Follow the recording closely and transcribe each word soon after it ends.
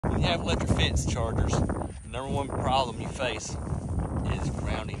When you have electric fence chargers, the number one problem you face is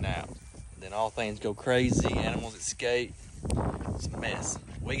grounding out. Then all things go crazy, animals escape, it's a mess.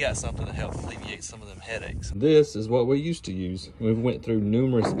 We got something to help alleviate some of them headaches. This is what we used to use. We went through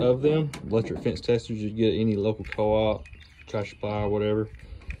numerous of them. Electric fence testers you get at any local co-op, Tractor Supply, or whatever.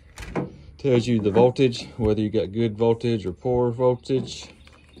 Tells you the voltage, whether you got good voltage or poor voltage.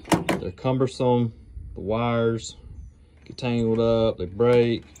 They're cumbersome, the wires get tangled up, they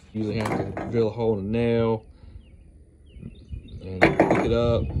break. Usually have to drill a hole in a nail and pick it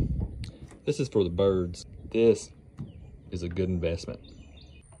up. This is for the birds. This is a good investment.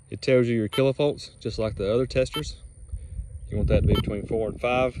 It tells you your kilovolts, just like the other testers. You want that to be between 4 and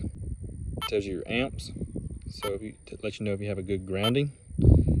 5. It tells you your amps, so if to let you know if you have a good grounding.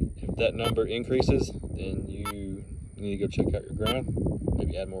 If that number increases, then you need to go check out your ground.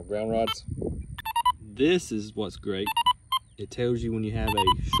 Maybe add more ground rods. This is what's great. It tells you when you have a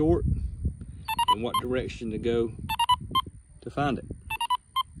short and what direction to go to find it.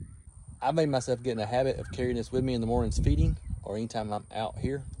 I made myself get in a habit of carrying this with me in the mornings feeding or anytime I'm out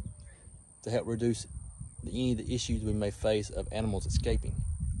here to help reduce any of the issues we may face of animals escaping.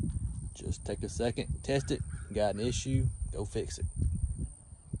 Just take a second, test it, got an issue, go fix it.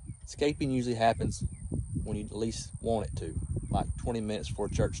 Escaping usually happens when you at least want it to, like 20 minutes before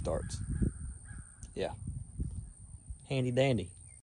church starts. Yeah, handy dandy.